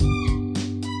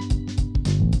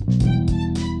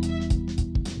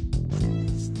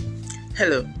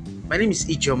Hello, my name is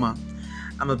Ijoma.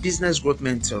 I'm a business growth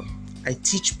mentor. I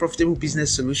teach profitable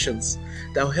business solutions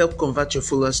that will help convert your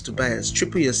followers to buyers,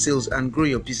 triple your sales, and grow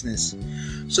your business.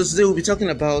 So today we'll be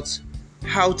talking about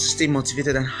how to stay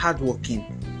motivated and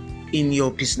hardworking in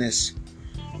your business.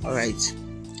 All right.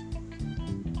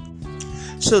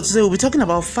 So today we'll be talking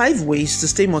about 5 ways to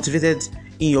stay motivated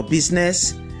in your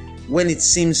business when it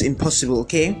seems impossible.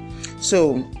 Okay.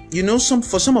 So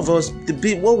for some of us,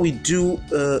 what we do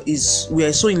is we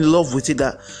are so in love with it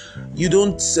that you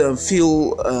don't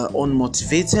feel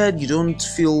unmotivated, you don't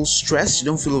feel stressed, you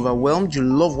don't feel overwhelmed. You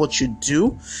love what you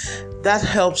do. That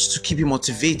helps to keep you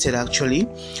motivated, actually.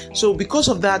 So because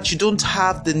of that, you don't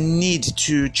have the need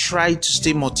to try to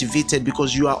stay motivated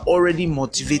because you are already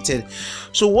motivated.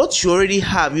 So what you already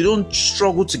have, you don't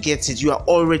struggle to get it. You are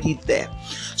already there.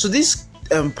 So this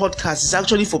podcast is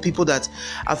actually for people that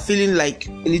are feeling like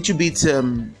a little bit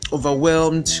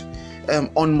overwhelmed,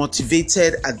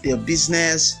 unmotivated at their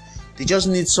business. They just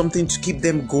need something to keep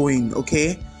them going,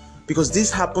 okay? Because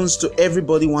this happens to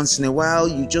everybody once in a while.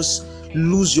 You just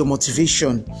lose your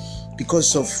motivation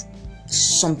because of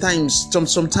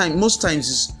most times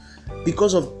it's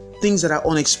because of things that are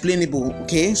unexplainable,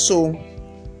 okay? So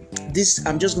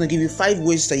I'm just going to give you 5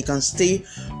 ways that you can stay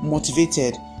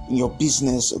motivated in your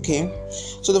business, okay?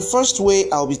 So the first way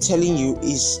I'll be telling you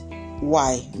is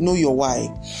why. Know your why.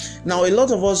 Now, a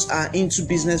lot of us are into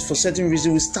business for certain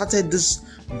reasons. We started this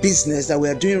business that we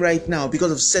are doing right now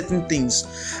because of certain things,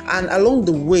 and along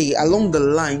the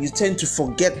line, you tend to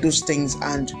forget those things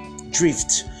and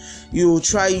drift. You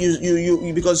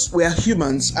because we are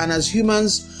humans, and as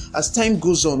humans, as time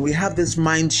goes on, we have this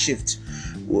mind shift.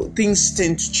 Things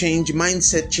tend to change,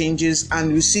 mindset changes,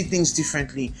 and we see things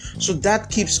differently. So that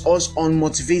keeps us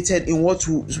unmotivated in what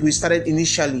we started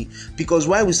initially, because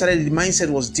why we started, the mindset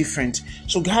was different.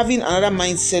 So having another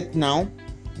mindset now,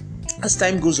 as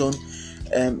time goes on,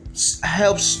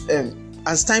 helps.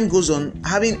 As time goes on,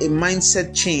 having a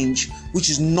mindset change, which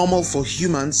is normal for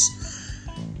humans,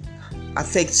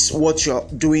 affects what you're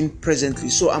doing presently.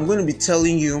 So I'm going to be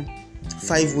telling you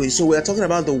 5 ways. So we are talking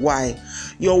about the why.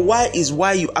 Your why is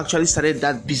why you actually started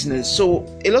that business. So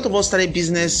a lot of us started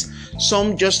business,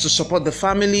 some just to support the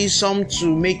family, some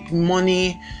to make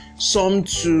money, some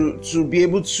to be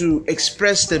able to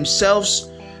express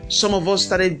themselves. Some of us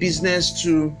started business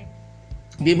to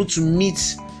be able to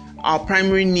meet our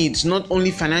primary needs, not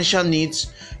only financial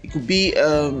needs. It could be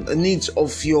needs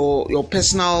of your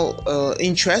personal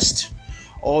interest,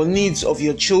 or needs of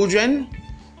your children,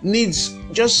 needs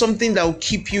just something that will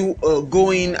keep you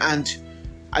going, and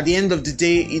at the end of the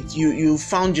day, you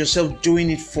found yourself doing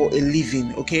it for a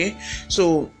living, okay?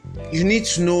 So you need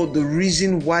to know the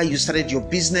reason why you started your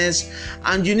business,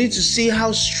 and you need to see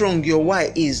how strong your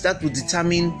why is. That will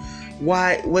determine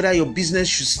whether your business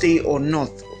should stay or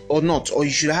not, or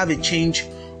you should have a change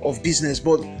of business.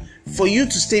 But for you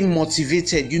to stay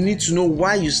motivated, you need to know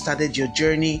why you started your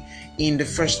journey in the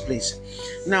first place.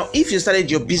 Now, if you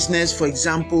started your business, for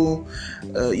example,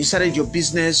 you started your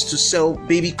business to sell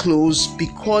baby clothes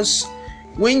because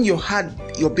when you had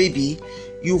your baby,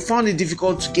 you found it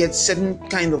difficult to get certain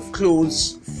kind of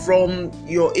clothes from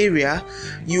your area.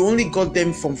 You only got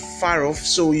them from far off,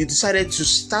 so you decided to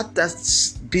start that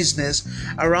business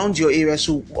around your area,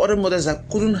 so other mothers that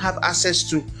couldn't have access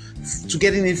to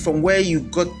getting it from where you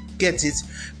get it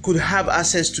could have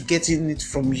access to getting it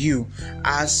from you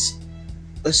as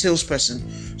a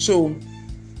salesperson. So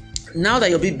now that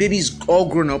your baby is all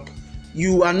grown up,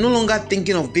 you are no longer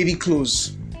thinking of baby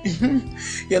clothes.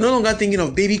 You're no longer thinking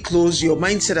of baby clothes. Your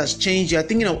mindset has changed. You're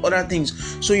thinking of other things.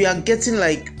 So you are getting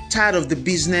tired of the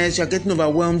business. You're getting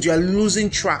overwhelmed. You are losing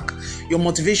track. Your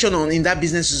motivation in that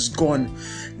business is gone.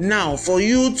 Now, for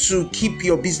you to keep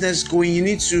your business going, you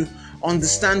need to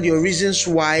understand your reasons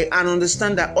why, and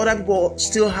understand that other people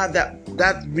still have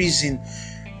that reason.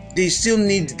 They still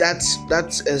need that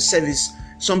service.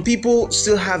 Some people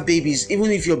still have babies. Even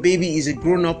if your baby is a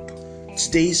grown-up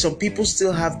today, some people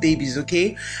still have babies,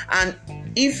 okay? And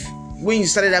if when you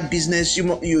started that business,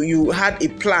 you had a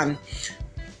plan,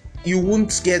 you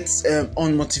won't get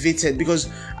unmotivated, because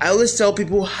I always tell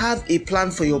people, have a plan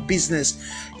for your business.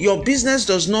 Your business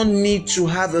does not need to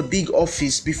have a big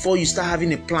office before you start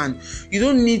having a plan. You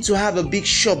don't need to have a big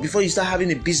shop before you start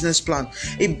having a business plan.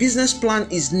 A business plan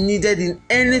is needed in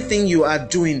anything you are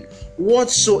doing.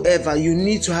 Whatsoever, you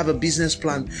need to have a business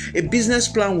plan. A business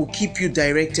plan will keep you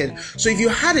directed. So if you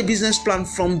had a business plan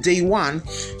from day one,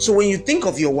 so when you think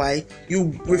of your why,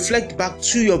 you reflect back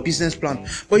to your business plan.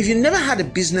 But if you never had a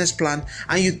business plan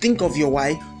and you think of your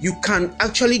why, you can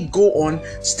actually go on,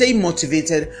 stay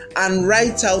motivated, and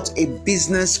write out a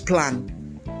business plan.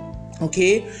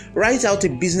 Okay, write out a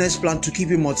business plan to keep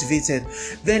you motivated.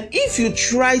 Then if you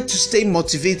try to stay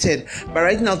motivated by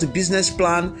writing out a business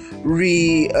plan,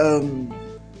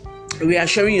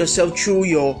 reassuring yourself through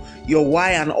your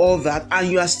why and all that, and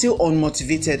you are still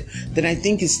unmotivated, then I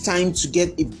think it's time to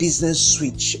get a business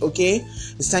switch. Okay,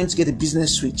 it's time to get a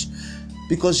business switch,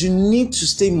 because you need to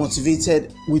stay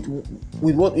motivated with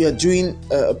what you are doing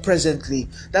presently.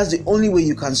 That's the only way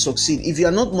you can succeed. If you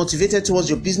are not motivated towards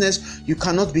your business, you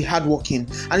cannot be hardworking.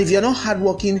 And if you are not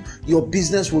hardworking, your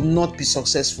business will not be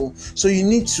successful. So you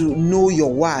need to know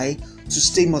your why to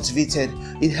stay motivated.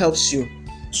 It helps you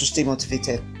to stay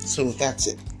motivated. So that's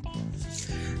it.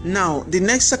 Now, the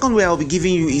second way I'll be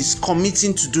giving you is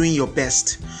committing to doing your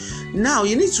best. Now,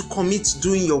 you need to commit to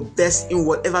doing your best in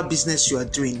whatever business you are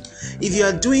doing. If you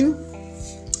are doing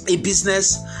a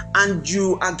business and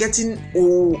you are getting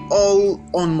all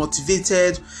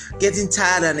unmotivated, getting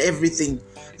tired and everything,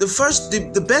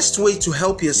 the best way to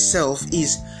help yourself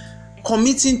is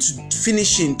committing to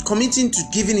finishing, committing to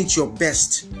giving it your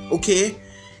best. Okay,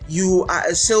 you are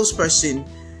a salesperson,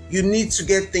 you need to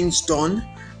get things done,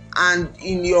 and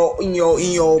in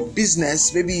your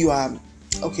business, maybe you are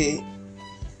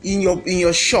in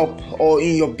your shop or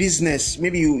in your business,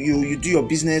 maybe you do your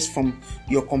business from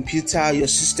your computer, your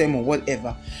system, or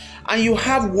whatever, and you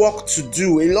have work to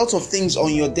do, a lot of things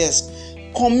on your desk.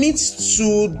 Commit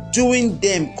to doing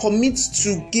them, commit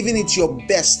to giving it your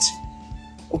best.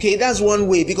 Okay, that's one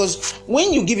way, because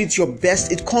when you give it your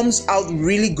best, it comes out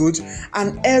really good,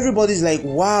 and everybody's like,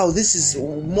 wow, this is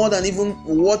more than even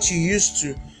what you used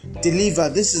to deliver.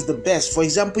 This is the best. For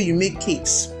example, you make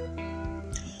cakes.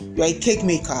 You are a cake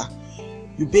maker.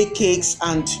 You bake cakes,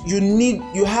 and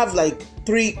you have like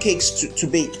 3 cakes to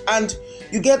bake, and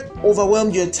you get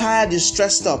overwhelmed, you're tired, you're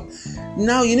stressed up.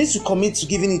 Now you need to commit to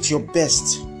giving it your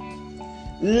best.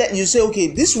 You say, okay,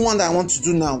 this one that I want to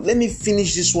do now, let me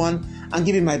finish this one and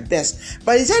give it my best.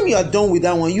 By the time you are done with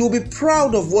that one, you'll be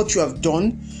proud of what you have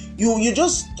done. You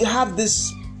just have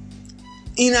this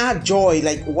inner joy,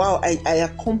 like, wow, I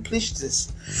accomplished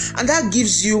this. And that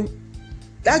gives you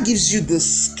the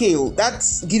scale, that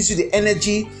gives you the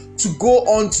energy to go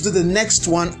on to do the next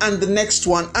one and the next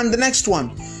one and the next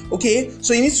one. Okay,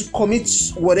 so you need to commit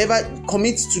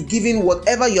to giving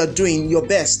whatever you're doing your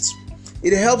best.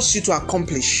 It helps you to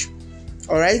accomplish.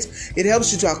 All right, it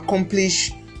helps you to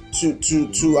accomplish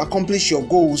your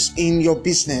goals in your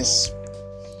business.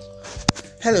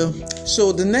 Hello.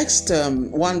 So the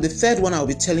third one I'll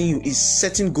be telling you is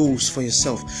setting goals for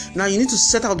yourself. Now you need to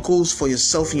set out goals for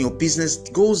yourself in your business,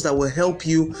 goals that will help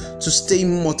you to stay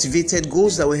motivated,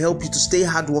 goals that will help you to stay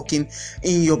hardworking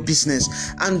in your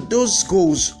business. And those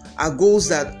goals are goals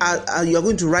that you are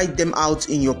going to write them out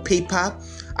in your paper.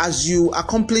 As you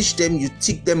accomplish them, you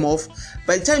tick them off.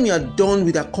 By the time you are done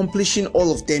with accomplishing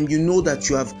all of them, you know that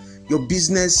your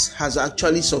business has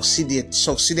actually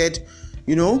succeeded.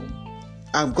 You know,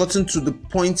 I've gotten to the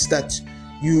point that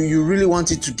you really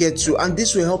wanted to get to, and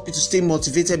this will help you to stay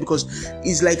motivated, because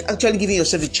it's like actually giving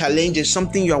yourself a challenge. It's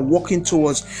something you are working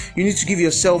towards. You need to give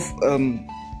yourself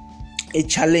a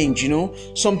challenge,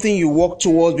 something you work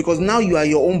towards, because now you are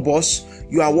your own boss.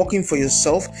 You are working for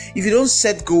yourself. If you don't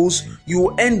set goals, you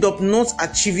will end up not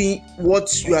achieving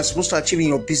what you are supposed to achieve in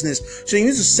your business. So you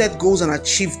need to set goals and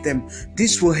achieve them.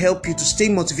 This will help you to stay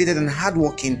motivated and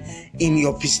hardworking in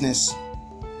your business.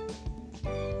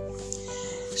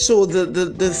 So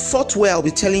the fourth way I'll be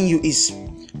telling you is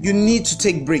you need to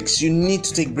take breaks.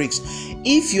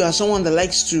 If you are someone that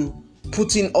likes to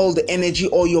put in all the energy,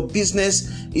 or your business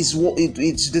is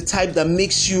it's the type that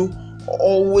makes you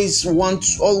always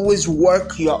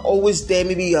work, you are always there.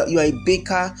 Maybe you are a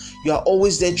baker, you are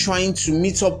always there trying to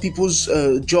meet up people's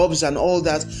jobs and all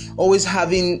that, always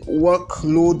having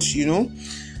workload.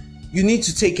 You need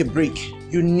to take a break.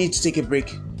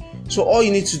 So all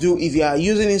you need to do, if you are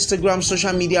using Instagram,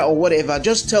 social media, or whatever,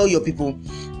 just tell your people,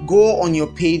 go on your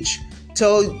page,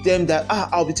 tell them that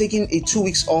I'll be taking a 2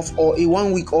 weeks off, or a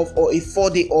 1 week off, or a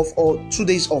 4-day off, or 2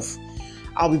 days off.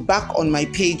 I'll be back on my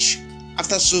page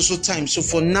after so time. So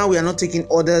for now, we are not taking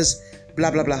orders,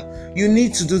 blah blah blah. You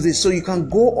need to do this so you can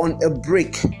go on a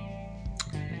break,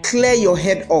 clear your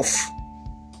head off,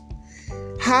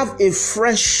 have a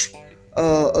fresh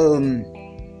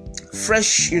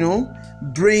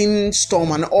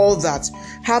brainstorm and all that.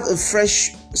 Have a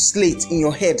fresh slate in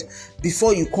your head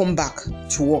before you come back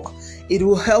to work. It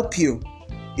will help you.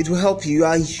 You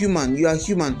are human.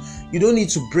 You don't need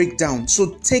to break down.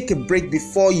 So take a break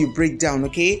before you break down,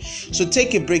 okay? So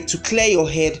take a break to clear your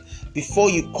head, before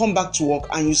you come back to work,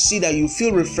 and you see that you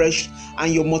feel refreshed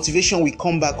and your motivation will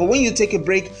come back. Or when you take a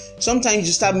break, sometimes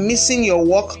you start missing your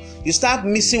work, you start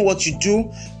missing what you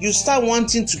do, you start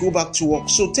wanting to go back to work.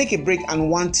 So take a break and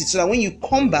want it, so that when you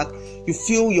come back, you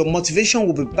feel your motivation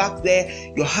will be back there,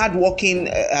 your hard working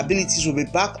abilities will be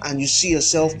back, and you see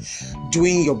yourself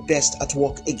doing your best at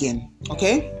work again.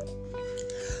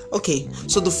 Okay,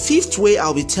 so the fifth way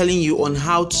I'll be telling you on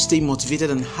how to stay motivated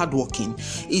and hardworking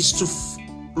is to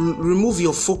remove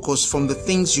your focus from the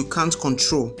things you can't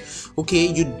control. Okay,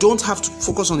 you don't have to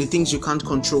focus on the things you can't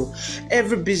control.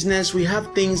 Every business, we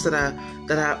have things that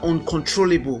are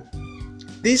uncontrollable.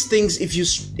 These things, if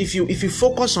you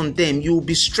focus on them, you will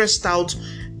be stressed out,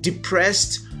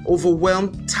 depressed,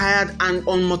 overwhelmed, tired, and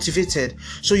unmotivated.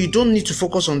 So you don't need to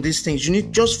focus on these things. You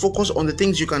need just focus on the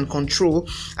things you can control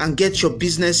and get your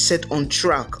business set on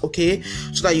track, okay?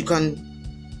 So that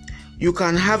you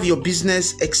can have your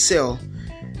business excel.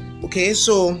 Okay,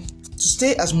 so to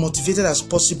stay as motivated as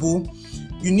possible,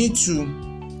 you need to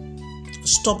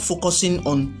stop focusing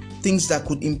on things that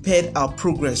could impair our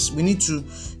progress. You need to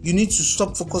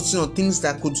stop focusing on things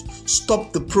that could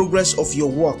stop the progress of your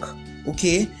work,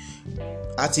 okay?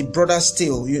 At a broader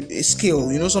scale,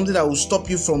 something that will stop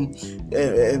you from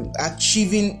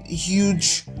achieving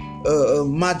huge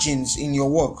margins in your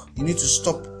work. You need to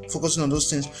stop focusing on those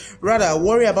things. Rather,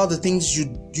 worry about the things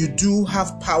you do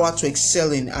have power to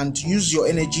excel in, and use your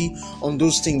energy on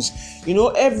those things.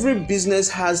 Every business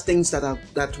has things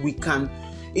that we can.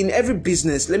 In every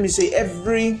business, let me say,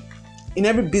 in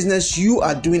every business you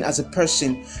are doing as a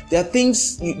person, there are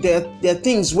things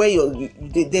where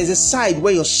there's a side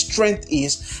where your strength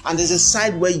is, and there's a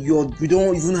side where you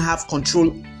don't even have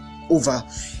control over.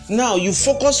 Now you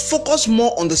focus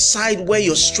more on the side where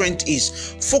your strength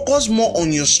is. Focus more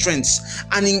on your strengths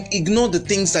and ignore the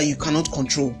things that you cannot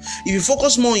control. If you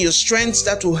focus more on your strengths,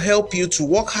 that will help you to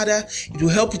work harder, it will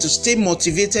help you to stay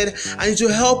motivated, and it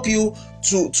will help you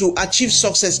to achieve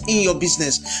success in your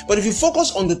business. But if you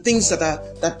focus on the things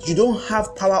that you don't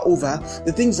have power over,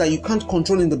 the things that you can't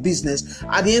control in the business,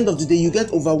 at the end of the day you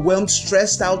get overwhelmed,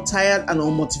 stressed out, tired, and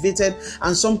unmotivated,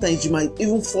 and sometimes you might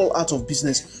even fall out of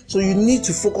business. So you need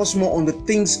to focus more on the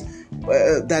things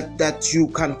that you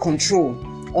can control,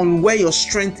 on where your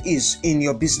strength is in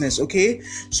your business. Okay,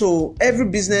 so every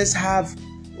business have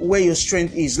where your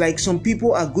strength is. Like, some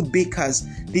people are good bakers,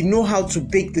 they know how to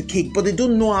bake the cake, but they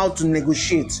don't know how to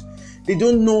negotiate. They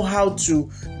don't know how to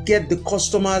get the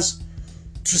customers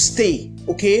to stay.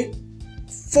 Okay,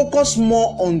 focus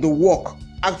more on the work,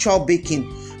 actual baking.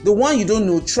 The one you don't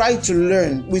know, try to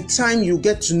learn. With time you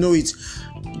get to know it.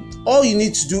 All you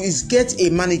need to do is get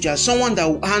a manager, someone that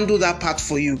will handle that part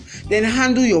for you. Then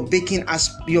handle your baking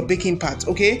as your baking part.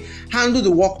 Okay, handle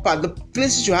the work part, the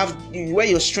places you have where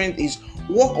your strength is.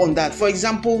 Work on that. For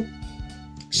example,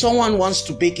 someone wants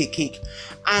to bake a cake,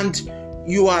 and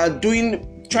you are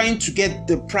trying to get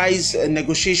the price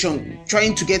negotiation,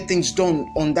 trying to get things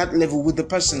done on that level with the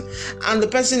person, and the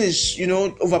person is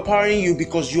overpowering you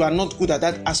because you are not good at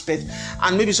that aspect,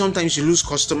 and maybe sometimes you lose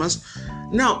customers.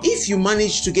 Now, if you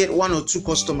manage to get 1 or 2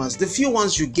 customers, the few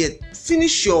ones you get,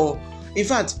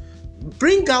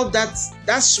 bring out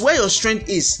that's where your strength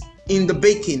is in the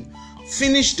baking.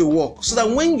 Finish the work, so that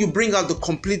when you bring out the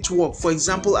complete work, for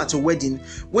example at a wedding,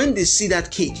 when they see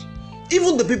that cake,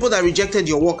 even the people that rejected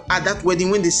your work at that wedding,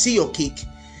 when they see your cake,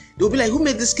 they'll be like, who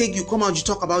made this cake? You come out, you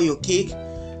talk about your cake.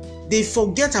 They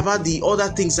forget about the other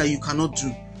things that you cannot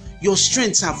do. Your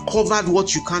strengths have covered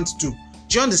what you can't do.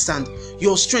 Do you understand?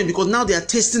 Your strength, because now they are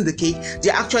tasting the cake,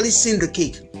 they're actually seeing the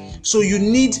cake. So you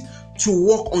need to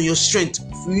work on your strength.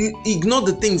 Ignore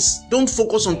the things. Don't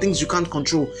focus on things you can't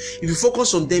control. If you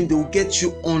focus on them, they will get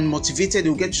you unmotivated, they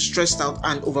will get you stressed out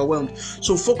and overwhelmed.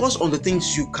 So focus on the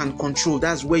things you can control.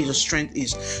 That's where your strength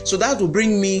is. So that will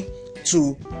bring me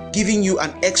to giving you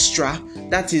an extra,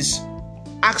 that is,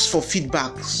 ask for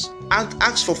feedbacks.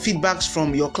 Ask for feedbacks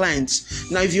from your clients.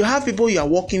 Now, if you have people you are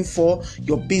working for,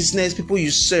 your business, people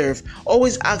you serve,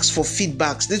 always ask for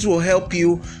feedbacks. This will help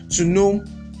you to know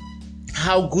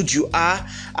how good you are,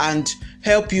 and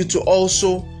help you to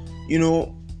also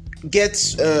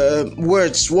get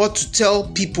words, what to tell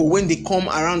people when they come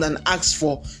around and ask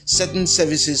for certain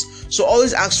services. So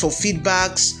always ask for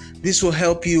feedbacks. This will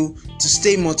help you to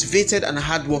stay motivated and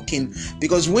hardworking,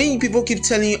 because when people keep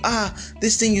telling you,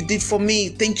 this thing you did for me,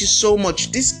 thank you so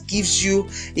much, this gives you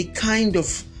a kind of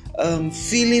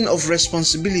feeling of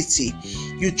responsibility.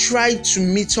 You try to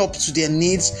meet up to their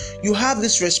needs. You have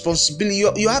this responsibility.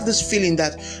 You have this feeling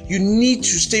that you need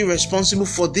to stay responsible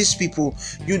for these people.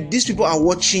 These people are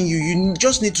watching you. You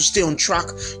just need to stay on track.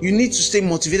 You need to stay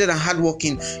motivated and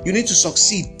hardworking. You need to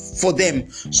succeed for them.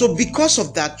 So because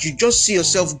of that, you just see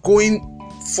yourself going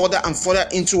further and further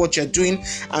into what you're doing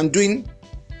and doing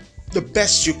the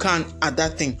best you can at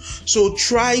that thing. So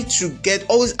try to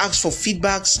always ask for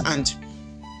feedbacks, and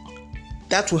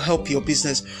that will help your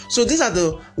business. So these are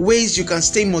the ways you can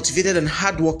stay motivated and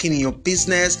hardworking in your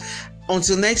business.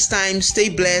 Until next time, stay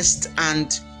blessed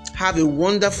and have a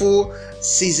wonderful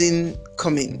season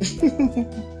coming.